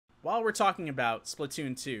while we're talking about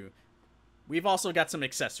Splatoon 2, we've also got some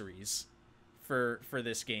accessories for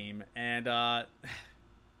this game, and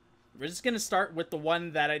we're just gonna start with the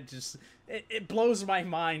one that it blows my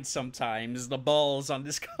mind sometimes, the balls on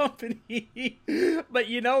this company. But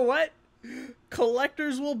you know what?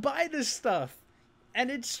 Collectors will buy this stuff, and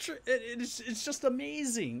it's just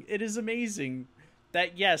amazing. It is amazing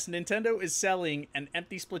that yes, Nintendo is selling an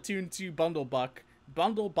empty Splatoon 2 bundle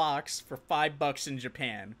box for $5 in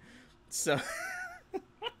Japan. So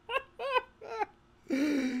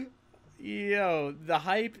yo, the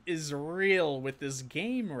hype is real with this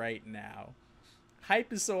game right now.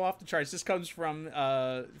 Hype is so off the charts. This comes from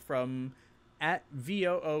at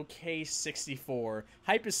VOOK64.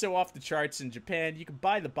 Hype is so off the charts in Japan. You can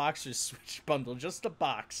buy the Boxer's Switch bundle, just a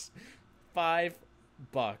box, $5.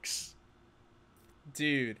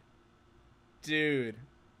 Dude.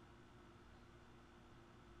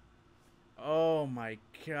 Oh my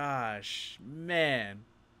gosh, man.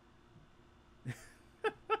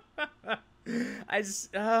 I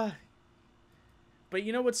just But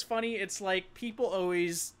you know what's funny? It's like people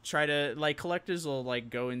always try to, like, collectors will like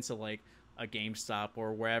go into like a GameStop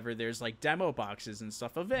or wherever there's like demo boxes and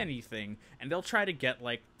stuff of anything, and they'll try to get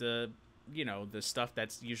like the, you know, the stuff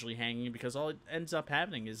that's usually hanging, because all it ends up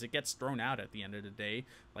happening is it gets thrown out at the end of the day,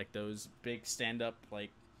 like those big stand-up like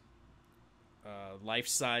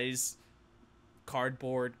life-size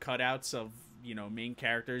cardboard cutouts of, you know, main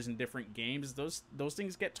characters in different games. Those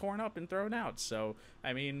things get torn up and thrown out. So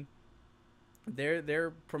I mean,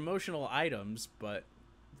 they're promotional items, but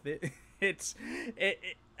it's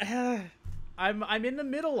I'm in the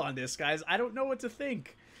middle on this, guys. I don't know what to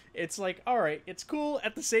think. It's like, all right, it's cool,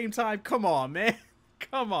 at the same time, come on, man.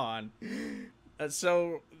 Come on.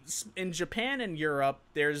 So in Japan and Europe,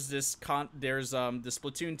 there's the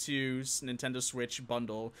Splatoon 2 Nintendo Switch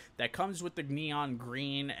bundle that comes with the neon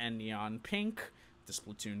green and neon pink, the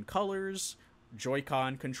Splatoon colors,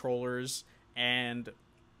 Joy-Con controllers, and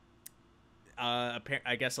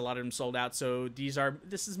I guess a lot of them sold out. So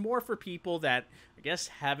this is more for people that I guess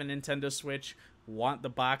have a Nintendo Switch, want the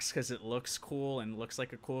box because it looks cool and looks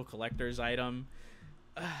like a cool collector's item.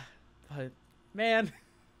 But man,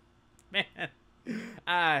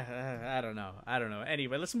 I don't know.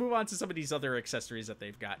 Anyway, let's move on to some of these other accessories that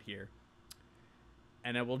they've got here,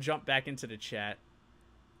 and then we'll jump back into the chat.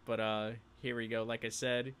 But here we go. Like I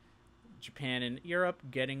said, Japan and Europe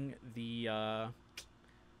getting the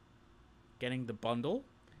bundle,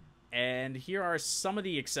 and here are some of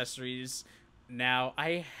the accessories. Now,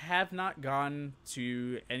 I have not gone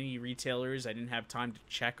to any retailers. I didn't have time to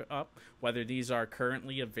check up whether these are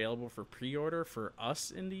currently available for pre-order for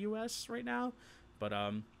us in the US right now. But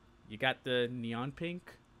you got the neon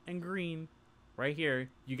pink and green right here.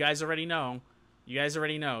 You guys already know. You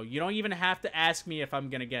don't even have to ask me if I'm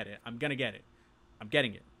going to get it. I'm going to get it. I'm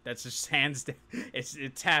getting it. That's just hands down.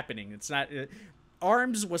 It's happening. It's not...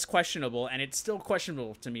 Arms was questionable, and it's still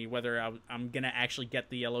questionable to me whether I'm going to actually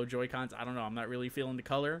get the yellow Joy-Cons. I don't know. I'm not really feeling the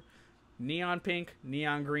color. Neon pink,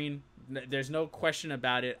 neon green. There's no question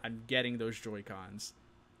about it. I'm getting those Joy-Cons.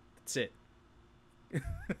 That's it.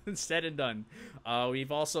 Said and done.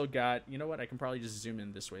 We've also got... You know what? I can probably just zoom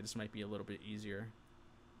in this way. This might be a little bit easier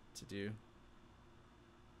to do.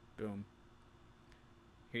 Boom.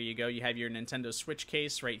 Here you go. You have your Nintendo Switch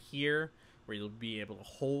case right here, where you'll be able to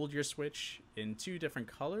hold your Switch in 2 different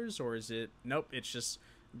colors. Or is it... Nope, it's just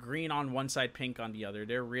green on one side, pink on the other.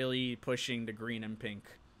 They're really pushing the green and pink.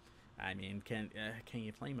 I mean, can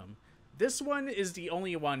you blame them? This one is the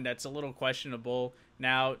only one that's a little questionable.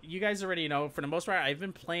 Now, you guys already know, for the most part, I've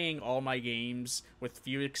been playing all my games, with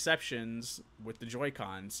few exceptions, with the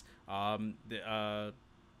Joy-Cons. I've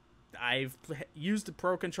used the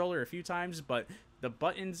Pro Controller a few times, but the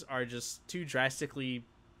buttons are just too drastically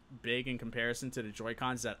big in comparison to the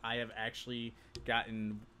Joy-Cons that I have actually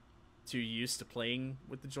gotten too used to playing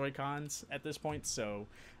with the Joy-Cons at this point. So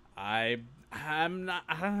I'm not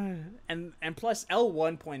and plus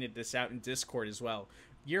L1 pointed this out in Discord as well.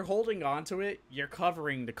 You're holding on to it, you're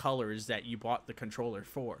covering the colors that you bought the controller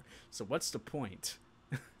for. So what's the point?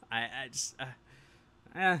 I'm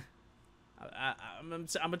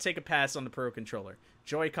gonna take a pass on the Pro Controller.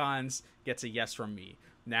 Joy-Cons gets a yes from me.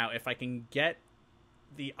 Now, if I can get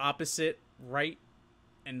the opposite right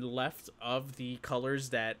and left of the colors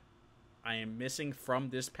that I am missing from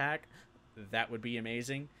this pack, that would be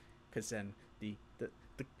amazing, because then the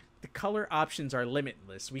color options are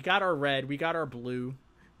limitless. We got our red, we got our blue,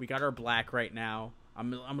 we got our black right now.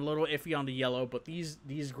 I'm a little iffy on the yellow, but these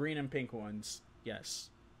green and pink ones, yes,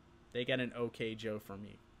 they get an okay Joe from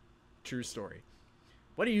me. True story.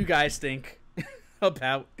 What do you guys think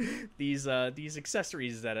about these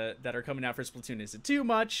accessories that are coming out for Splatoon. Is it too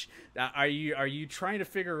much? Are you trying to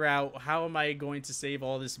figure out how am I going to save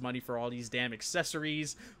all this money for all these damn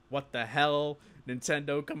accessories? What the hell,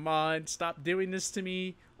 Nintendo? Come on, stop doing this to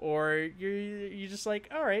me. Or you're just like,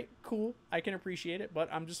 all right, cool, I can appreciate it, but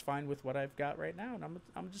I'm just fine with what I've got right now, and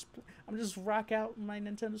I'm just rock out my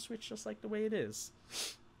Nintendo Switch just like the way it is.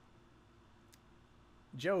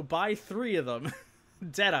 Joe, buy 3 of them.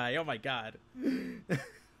 Deadeye, oh my god.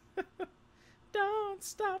 Don't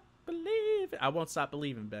stop believing. I won't stop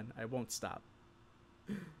believing, Ben. I won't stop.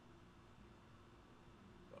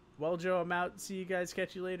 Well, Joe, I'm out. See you guys.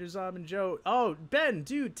 Catch you later, Zob and Joe. Oh, Ben,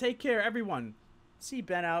 dude, take care, everyone. See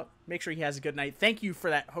Ben out. Make sure he has a good night. Thank you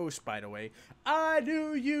for that host, by the way. I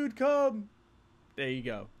knew you'd come. There you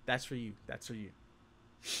go. That's for you. That's for you.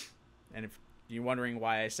 And if you're wondering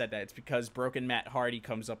why I said that, it's because Broken Matt Hardy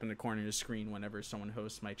comes up in the corner of the screen whenever someone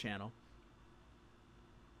hosts my channel.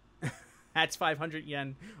 That's 500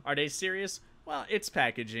 yen. Are they serious? Well, it's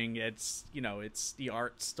packaging. It's, you know, it's the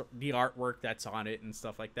artwork that's on it and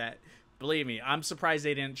stuff like that. Believe me, I'm surprised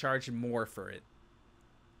they didn't charge more for it.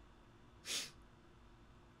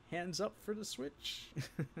 Hands up for the Switch.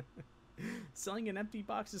 Selling an empty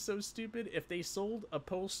box is so stupid. If they sold a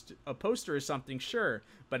poster or something, sure,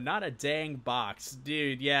 but not a dang box.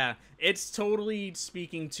 Dude, yeah, it's totally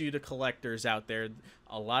speaking to the collectors out there.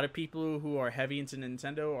 A lot of people who are heavy into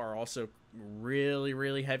Nintendo are also really,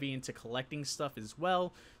 really heavy into collecting stuff as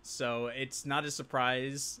well. So it's not a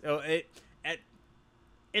surprise.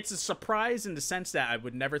 It's a surprise in the sense that I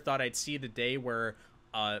would never thought I'd see the day where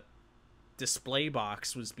display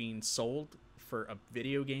box was being sold for a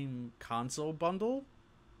video game console bundle.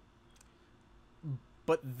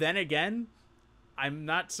 But then again, I'm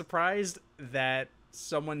not surprised that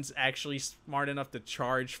someone's actually smart enough to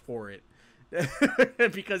charge for it.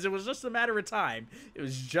 Because it was just a matter of time. It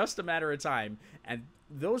was just a matter of time. And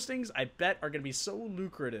those things, I bet, are going to be so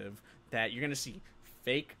lucrative that you're going to see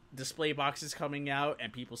fake display boxes coming out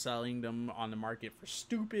and people selling them on the market for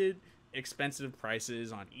stupid expensive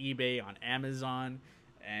prices on eBay, on Amazon.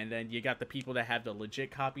 And then you got the people that have the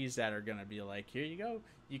legit copies that are gonna be like, here you go,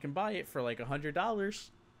 you can buy it for like $100,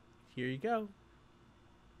 here you go.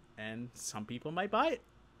 And some people might buy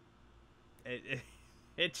it.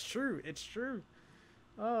 It's true, it's true.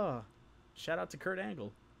 Oh, shout out to Kurt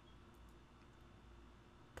Angle.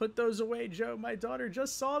 Put those away, Joe. My daughter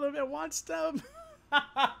just saw them and wants them.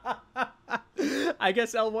 I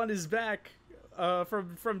guess L1 is back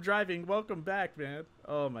from driving. Welcome back, man.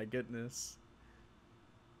 Oh my goodness.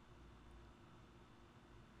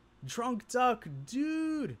 Drunk Duck,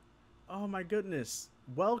 dude. Oh my goodness.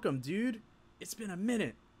 Welcome, dude. It's been a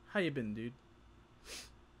minute. How you been, dude?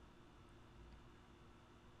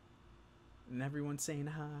 And everyone's saying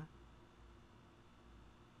hi.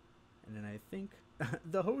 And then I think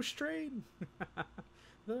the host train.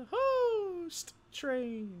 The host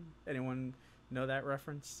train. Anyone know that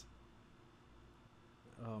reference?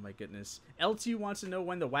 Oh my goodness. L2 wants to know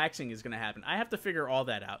when the waxing is going to happen. I have to figure all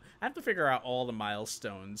that out. I have to figure out all the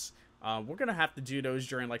milestones. We're going to have to do those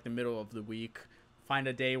during like the middle of the week. Find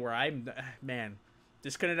a day where man,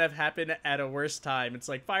 this couldn't have happened at a worse time. It's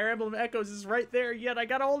like Fire Emblem Echoes is right there, yet I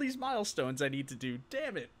got all these milestones I need to do.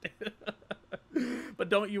 Damn it. But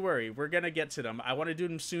don't you worry. We're going to get to them. I want to do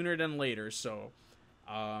them sooner than later, so...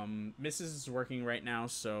 Mrs. is working right now,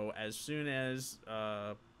 so as soon as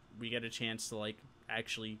we get a chance to like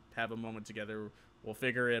actually have a moment together, we'll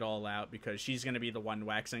figure it all out, because she's gonna be the one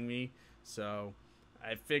waxing me. So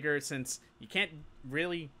I figured, since you can't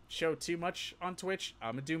really show too much on Twitch,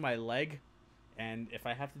 I'm gonna do my leg, and if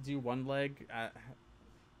I have to do one leg,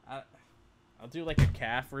 I'll do like a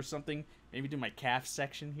calf or something. Maybe do my calf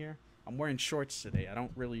section here. I'm wearing shorts today. I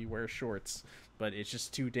don't really wear shorts, but it's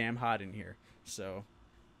just too damn hot in here. So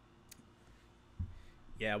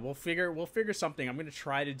yeah, we'll figure something. I'm gonna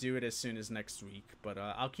try to do it as soon as next week, but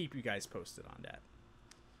I'll keep you guys posted on that.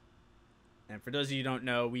 And for those of you who don't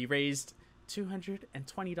know, we raised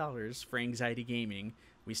 $220 for Anxiety Gaming.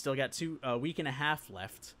 We still got a week and a half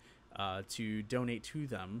left to donate to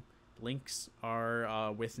them. Links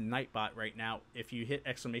are with Nightbot right now. If you hit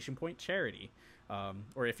 !charity,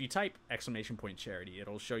 or if you type !charity,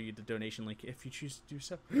 it'll show you the donation link if you choose to do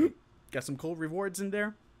so. Got some cool rewards in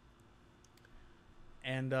there.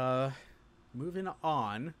 And moving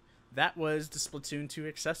on, that was the Splatoon 2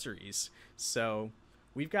 accessories. So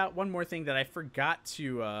we've got one more thing that I forgot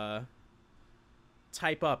to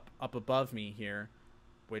type up above me here,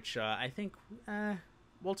 which I think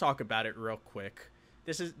we'll talk about it real quick.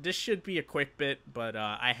 This should be a quick bit, but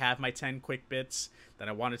I have my 10 quick bits that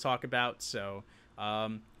I want to talk about. So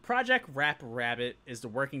Project Rap Rabbit is the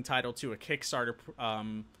working title to a Kickstarter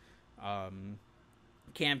um,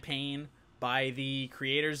 campaign by the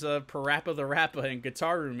creators of Parappa the Rappa and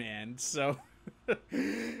Guitaru Man. So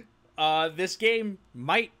this game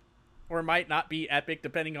might or might not be epic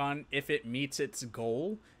depending on if it meets its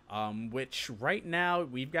goal. Which right now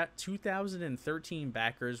we've got 2013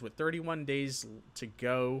 backers with 31 days to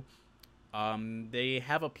go. They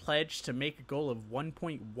have a pledge to make a goal of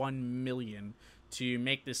 1.1 million to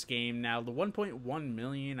make this game. Now the 1.1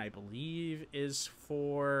 million I believe is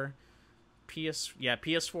for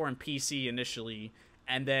PS4 and PC initially,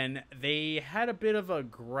 and then they had a bit of a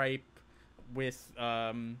gripe with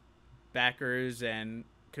backers and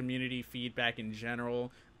community feedback in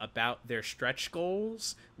general about their stretch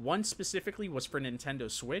goals. One specifically was for Nintendo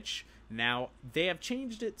Switch. Now, they have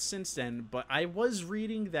changed it since then, but I was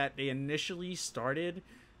reading that they initially started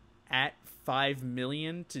at 5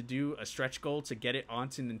 million to do a stretch goal to get it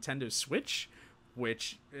onto Nintendo Switch,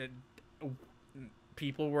 which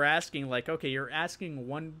people were asking, like, okay, you're asking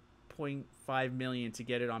 1.5 million to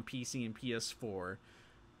get it on PC and PS4.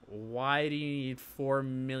 Why do you need $4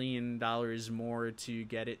 million more to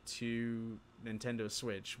get it to Nintendo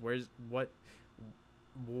Switch?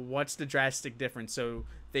 What's the drastic difference? So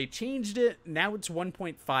they changed it. Now it's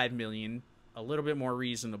 1.5 million, a little bit more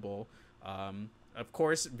reasonable. Of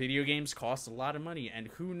course, video games cost a lot of money, and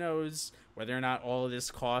who knows whether or not all of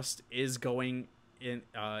this cost is going in,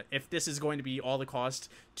 if this is going to be all the cost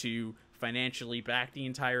to financially back the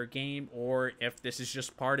entire game, or if this is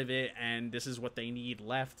just part of it and this is what they need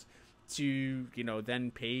left to, you know,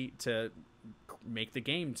 then pay to make the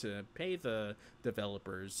game, to pay the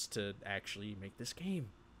developers to actually make this game.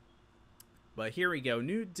 But here we go,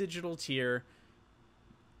 new digital tier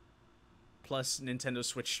plus Nintendo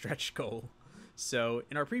Switch stretch goal. So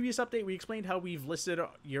in our previous update, we explained how we've listened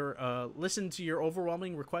to your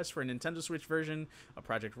overwhelming request for a Nintendo Switch version of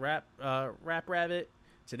Project Rap Rabbit.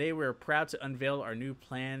 Today, we're proud to unveil our new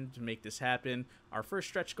plan to make this happen. Our first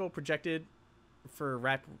stretch goal projected for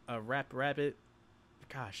Rap Rabbit,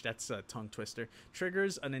 gosh, that's a tongue twister,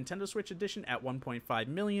 triggers a Nintendo Switch edition at 1.5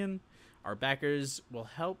 million. Our backers will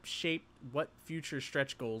help shape what future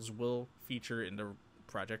stretch goals will feature in the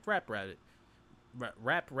Project Rap Rabbit.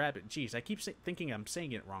 Rap Rabbit. Jeez, I keep thinking I'm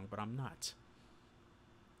saying it wrong, but I'm not.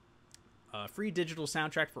 Free digital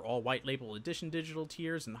soundtrack for all white label edition digital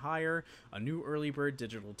tiers and higher. A new early bird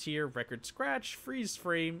digital tier, record scratch, freeze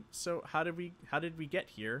frame. So how did we get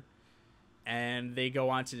here? And they go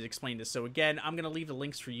on to explain this. So again, I'm gonna leave the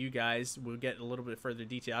links for you guys. We'll get a little bit further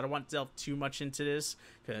detail. I don't want to delve too much into this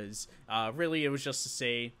because really it was just to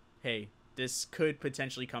say, hey, this could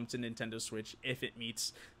potentially come to Nintendo Switch if it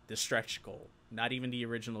meets the stretch goal, not even the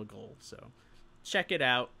original goal. So check it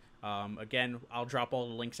out. Again, I'll drop all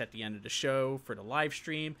the links at the end of the show for the live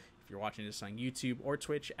stream. If you're watching this on YouTube or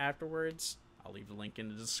Twitch afterwards, I'll leave the link in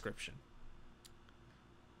the description.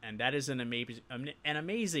 And that is an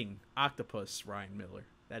amazing octopus, Ryan Miller.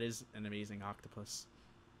 That is an amazing octopus.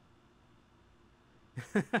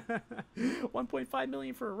 1.5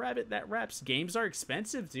 million for a rabbit that raps. Games are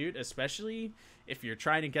expensive, dude, especially if you're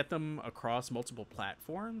trying to get them across multiple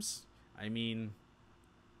platforms. I mean,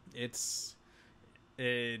 it's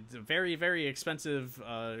a very, very expensive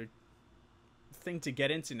thing to get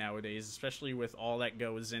into nowadays, especially with all that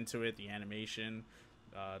goes into it, the animation,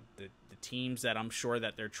 the teams that I'm sure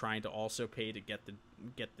that they're trying to also pay to get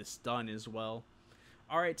this done as well.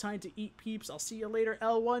 All right, time to eat, peeps. I'll see you later,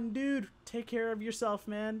 L1 dude. Take care of yourself,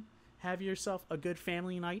 man. Have yourself a good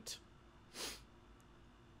family night.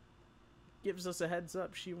 Gives us a heads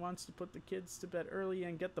up. She wants to put the kids to bed early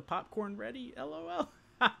and get the popcorn ready. LOL.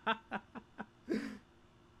 I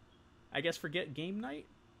guess forget game night.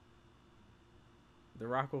 The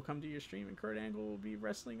Rock will come to your stream and Kurt Angle will be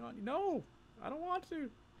wrestling on you. No, I don't want to.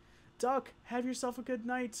 Duck, have yourself a good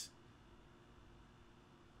night.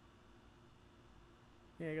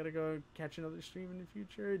 Yeah, I gotta go catch another stream in the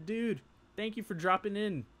future. Dude, thank you for dropping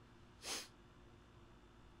in.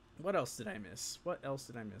 What else did I miss? What else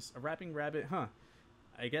did I miss? A rapping rabbit, huh?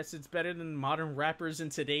 I guess it's better than modern rappers in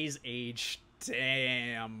today's age.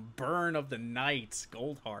 Damn. Burn of the night.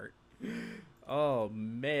 Goldheart. Oh,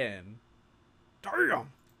 man. Damn.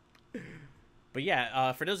 But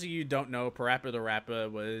yeah, for those of you who don't know, Parappa the Rappa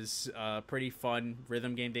was a pretty fun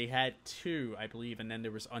rhythm game. They had two, I believe, and then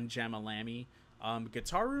there was Unjamalami.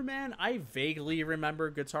 Guitaru Man, I vaguely remember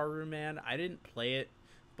Guitaru Man. I didn't play it,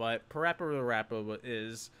 but Parappa the Rappa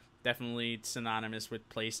is definitely synonymous with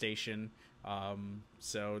PlayStation.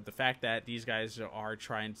 So the fact that these guys are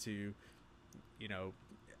trying to, you know,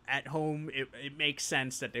 at home, it makes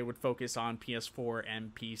sense that they would focus on PS4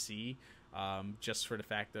 and PC. just for the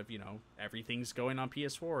fact of, you know, everything's going on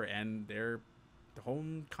PS4 and the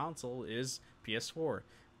home console is PS4.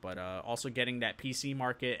 But also getting that PC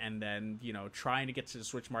market, and then, you know, trying to get to the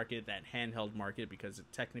Switch market, that handheld market, because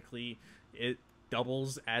it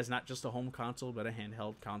doubles as not just a home console but a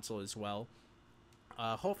handheld console as well.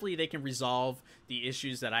 Hopefully they can resolve the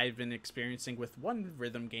issues that I've been experiencing with one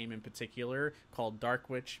rhythm game in particular called Dark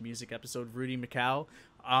Witch Music Episode Rudy Macau.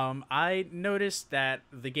 I noticed that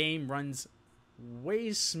the game runs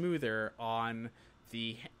way smoother on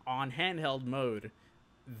handheld mode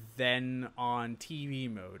than on TV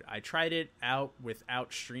mode. I tried it out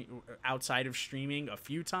outside of streaming a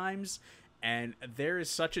few times, and there is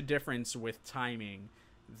such a difference with timing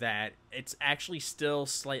that it's actually still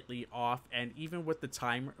slightly off. And even with the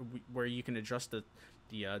timer, where you can adjust the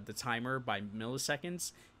timer by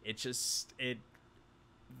milliseconds, there's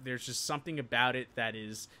just something about it that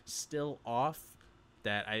is still off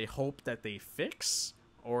that I hope that they fix.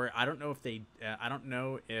 Or I don't know if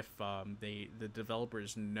the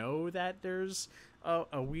developers know that there's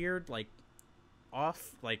a weird, like,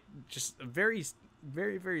 off, like, just a very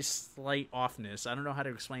very very slight offness. I don't know how to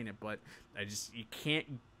explain it, but you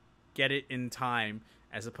can't get it in time,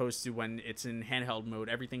 as opposed to when it's in handheld mode.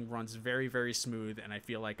 Everything runs very very smooth, and I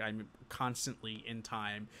feel like I'm constantly in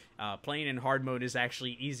time. Playing in hard mode is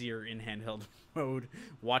actually easier in handheld mode,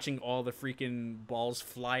 watching all the freaking balls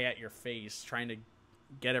fly at your face, trying to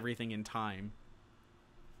get everything in time.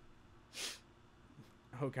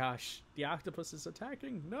 Oh gosh, the octopus is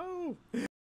attacking. No.